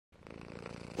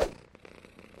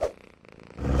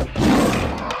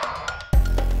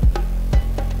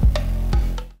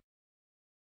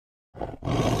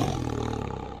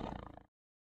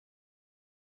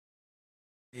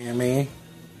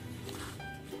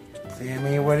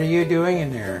Sammy, what are you doing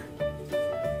in there?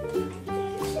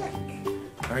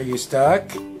 Are you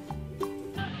stuck?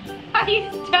 Are you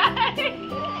stuck?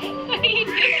 What are you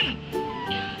doing?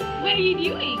 What are you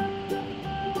doing?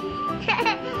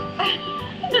 Are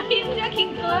you stuck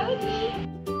in clothes?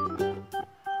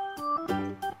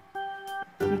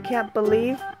 You can't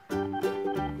believe?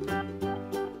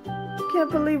 You can't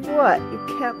believe what? You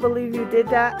can't believe you did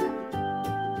that?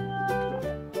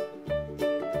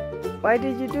 Why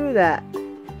did you do that?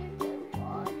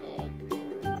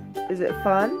 Is it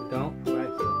fun? Don't.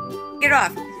 Get it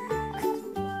off.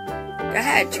 Go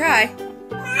ahead, try.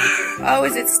 Oh,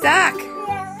 is it stuck?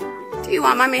 Do you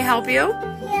want Mommy to help you?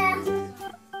 Yeah.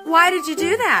 Why did you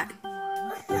do that?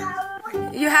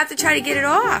 You have to try to get it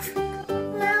off.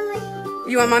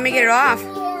 Mommy. You want Mommy to get it off?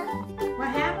 Yeah. What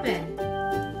happened?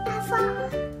 I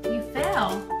fall. You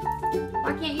fell.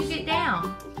 Why can't you get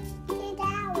down? Get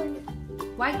down.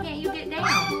 Why can't you get down?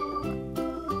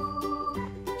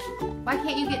 Why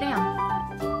can't you get down?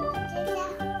 Get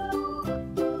down.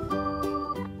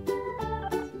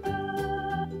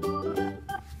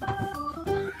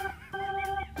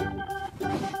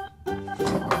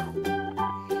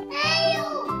 Hey, you.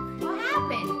 What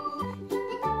happened?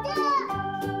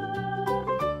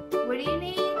 What do you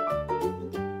need?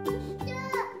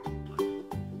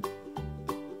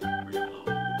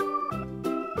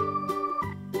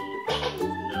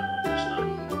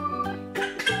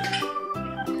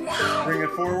 Bring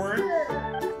it forward.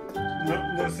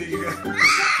 No, see you guys.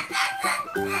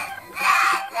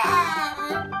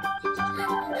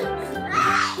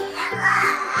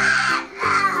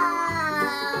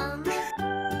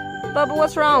 Bubba,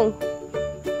 what's wrong?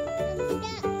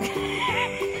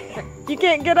 You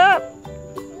can't get up.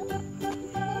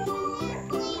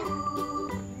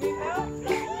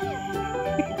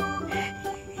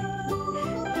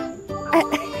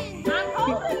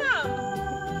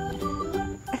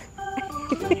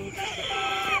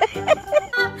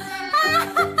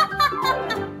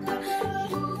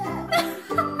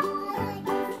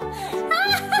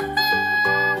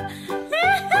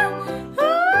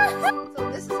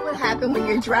 When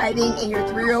you're driving and your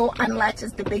 3-year-old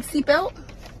unlatches the big seatbelt.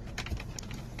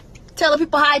 Tell the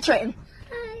people hi, Trenton.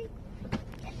 Hi.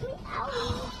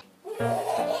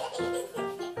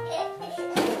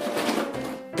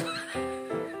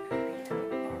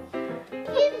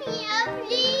 Get me up,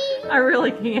 please. I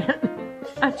really can't.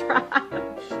 I tried.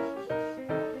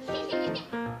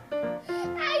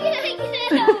 I gotta get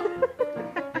up.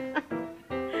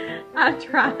 I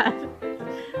tried.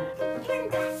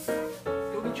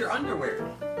 Go get your underwear.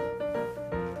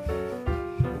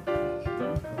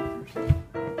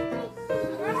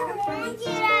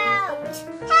 Get out.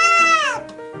 Help!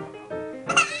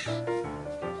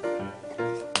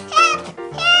 Help!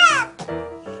 Help!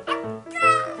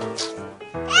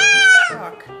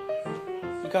 Stuck.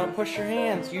 You gotta push your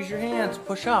hands. Use your hands.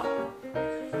 Push up.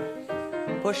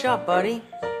 Push up, buddy.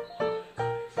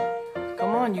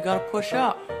 Come on, you gotta push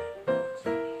up.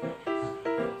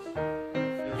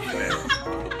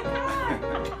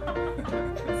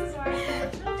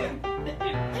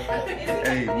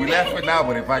 Hey, we laughing now,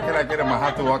 but if I cannot get him, I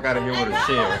have to walk out of here with a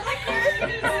chair.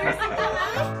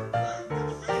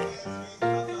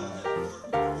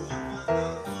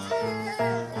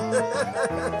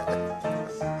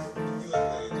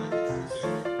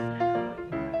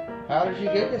 How did you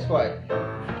get this way?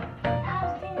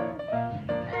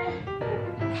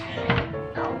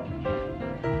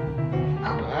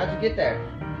 How'd you get there?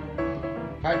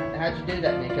 How'd you do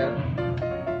that, Nico?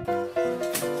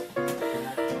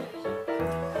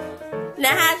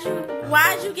 Now,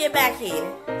 why'd you get back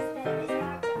here?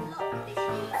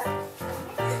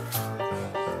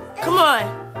 Come on.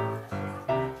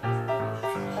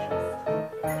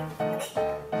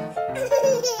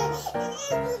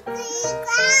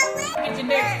 Get your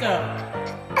neck stuck.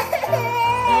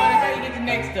 Jordan, how you get your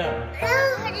neck stuck?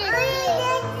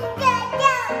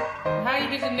 How you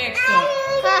get your neck stuck?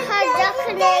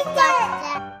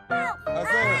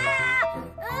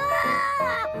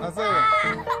 Isaiah,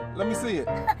 let me see it.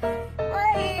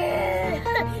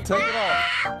 Take it off.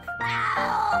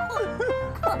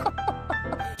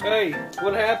 Hey,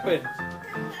 what happened?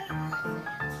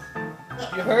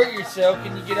 You hurt yourself.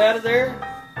 Can you get out of there?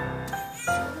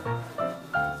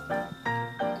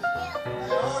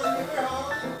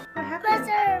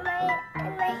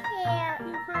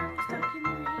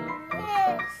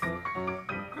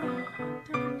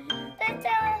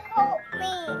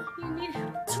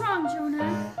 What's wrong,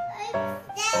 Jonah?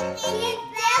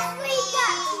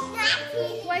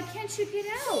 Why can't you get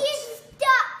out? He's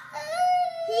stuck.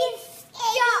 He's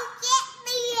stuck. Get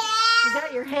me out. You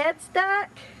got your head stuck?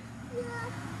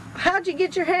 How'd you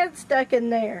get your head stuck in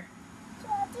there?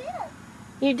 I did.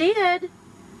 You did?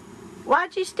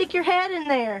 Why'd you stick your head in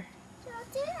there? I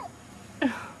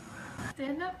did.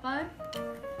 Stand up, bud.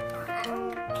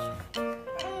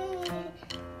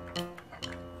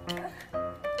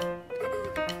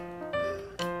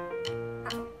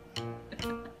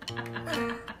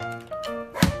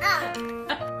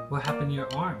 What happened to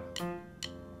your arm?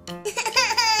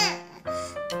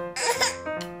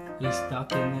 You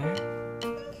stuck in there?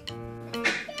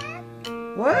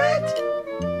 What?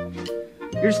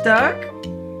 You're stuck?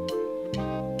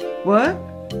 What?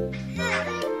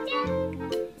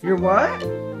 You're what?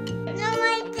 No,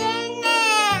 I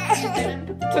didn't.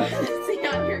 See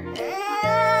on your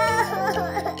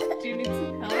head. Do you need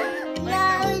some help? No,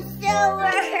 it's still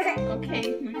work. Okay,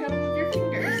 move up with your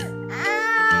fingers.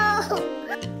 Ow.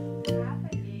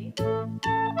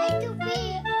 I'm too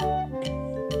big.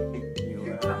 You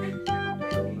are a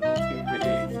little too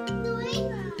big.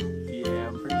 Yeah,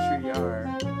 I'm pretty sure you are.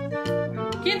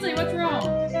 Kinsley, what's wrong?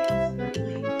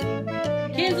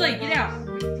 Kinsley, get out.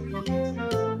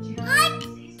 I'm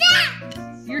stuck.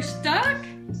 You're stuck?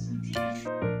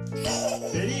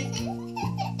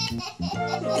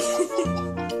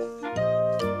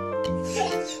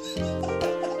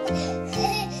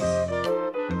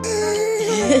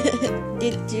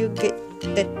 Did you get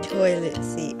the toilet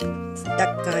seat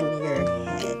stuck on your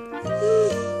head?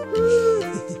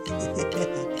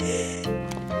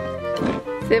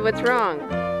 Say what's wrong.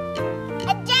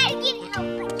 I can't get help.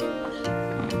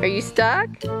 Are you stuck?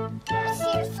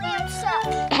 Seriously, I'm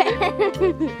stuck.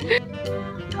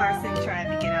 Carson trying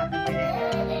to get out the bed.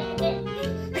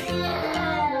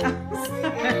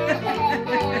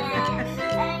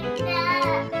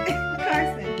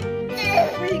 Carson,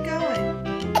 where are you going?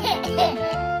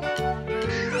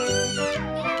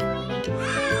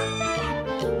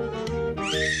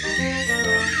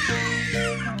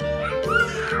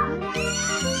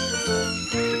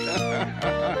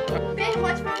 Ben,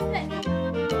 what's wrong with it?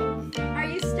 Are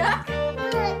you stuck?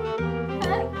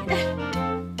 Huh?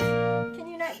 Can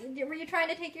you not? Were you trying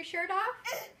to take your shirt off?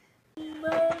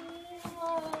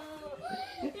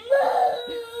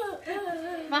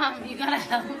 Mom, you gotta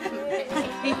help.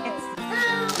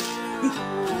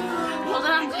 Hold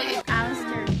on, please.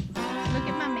 Alistair, look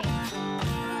at mommy.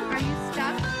 Are you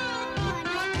stuck?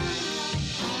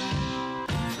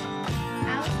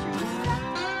 Alistair, you stuck?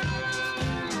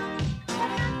 What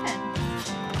happened?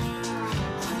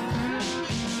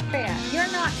 Freya,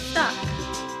 you're not stuck.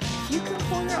 You can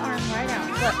pull your arm right out.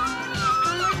 Look.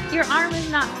 Your arm is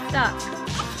not stuck.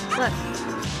 Look.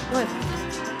 Look.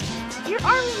 Your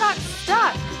arm is not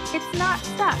stuck. It's not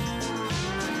stuck.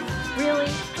 Really?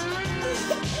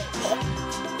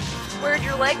 Where'd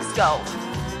your legs go?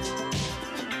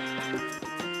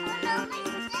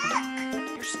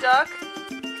 You're stuck?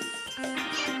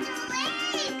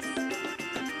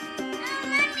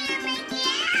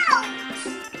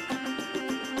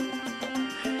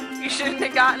 You shouldn't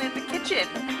have gotten in the kitchen.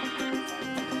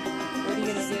 What are you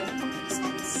gonna do?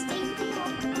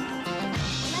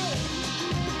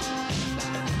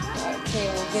 Okay,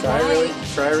 well, good night.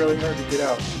 Try really hard to get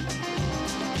out.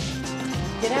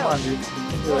 Get Come out. on, dude.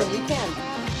 Come on, you can.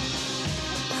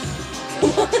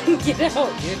 Come on, get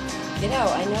out, dude. Get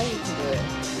out. I know you can do it.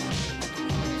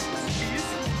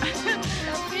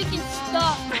 I'm freaking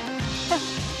stuck.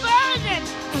 Burn!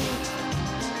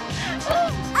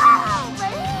 Oh, my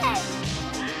head!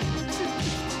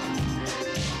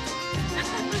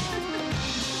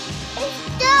 It's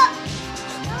stuck!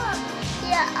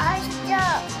 Yeah, I'm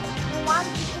stuck. Why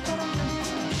did you put that on the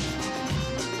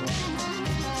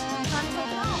Can't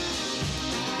take it off.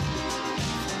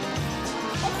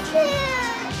 I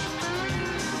can't.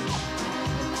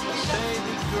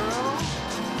 Baby girl.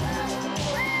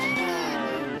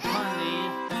 Honey,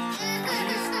 are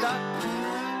you stuck?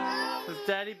 Was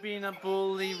Daddy being a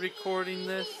bully recording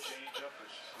this?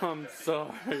 I'm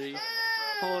sorry.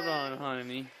 Hold on,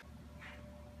 honey.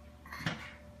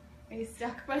 Are you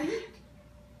stuck, buddy?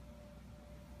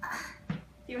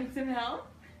 Do you want some help?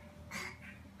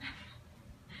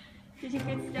 Did you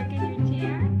get stuck in your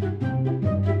chair?